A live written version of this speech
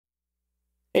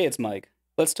Hey, it's Mike.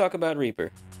 Let's talk about Reaper.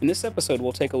 In this episode,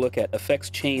 we'll take a look at effects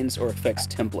chains or effects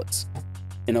templates.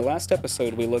 In the last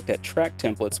episode, we looked at track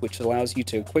templates, which allows you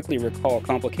to quickly recall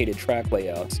complicated track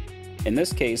layouts. In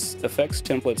this case, effects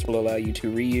templates will allow you to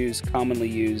reuse commonly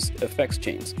used effects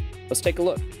chains. Let's take a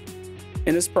look.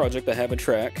 In this project, I have a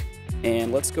track,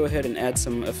 and let's go ahead and add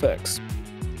some effects.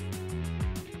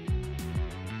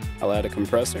 I'll add a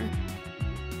compressor,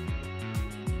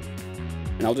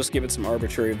 and I'll just give it some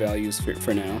arbitrary values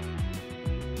for now.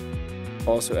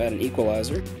 Also add an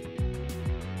equalizer,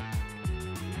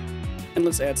 and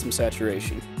let's add some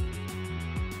saturation.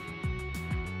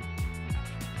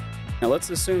 Now let's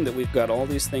assume that we've got all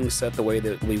these things set the way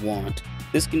that we want.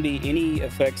 This can be any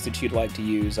effects that you'd like to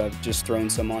use. I've just thrown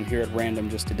some on here at random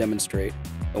just to demonstrate.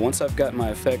 But once I've got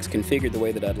my effects configured the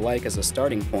way that I'd like as a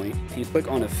starting point, if you click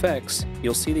on Effects,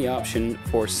 you'll see the option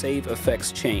for Save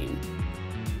Effects Chain.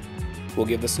 We'll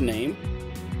give this a name,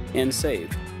 and save.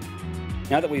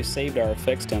 Now that we've saved our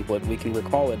effects template, we can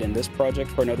recall it in this project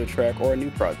for another track or a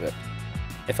new project.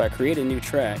 If I create a new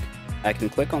track, I can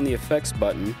click on the Effects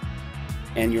button,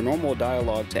 and your normal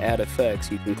dialog to add effects,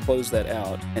 you can close that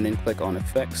out and then click on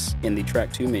Effects in the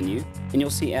Track 2 menu, and you'll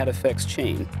see Add Effects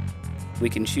Chain. We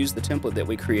can choose the template that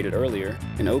we created earlier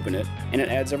and open it, and it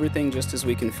adds everything just as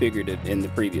we configured it in the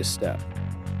previous step.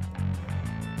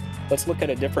 Let's look at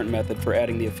a different method for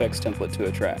adding the effects template to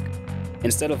a track.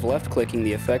 Instead of left-clicking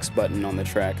the effects button on the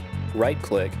track,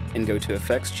 right-click and go to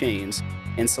Effects Chains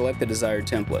and select the desired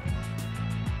template.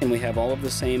 And we have all of the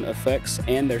same effects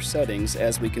and their settings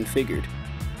as we configured.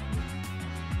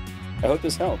 I hope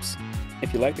this helps.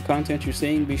 If you like the content you're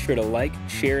seeing, be sure to like,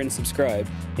 share, and subscribe,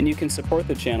 and you can support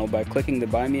the channel by clicking the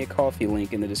Buy Me a Coffee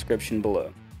link in the description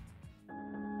below.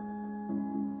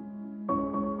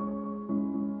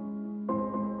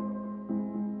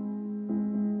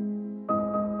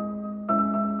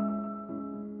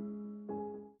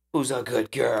 Who's a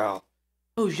good girl?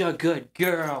 Who's your good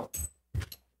girl?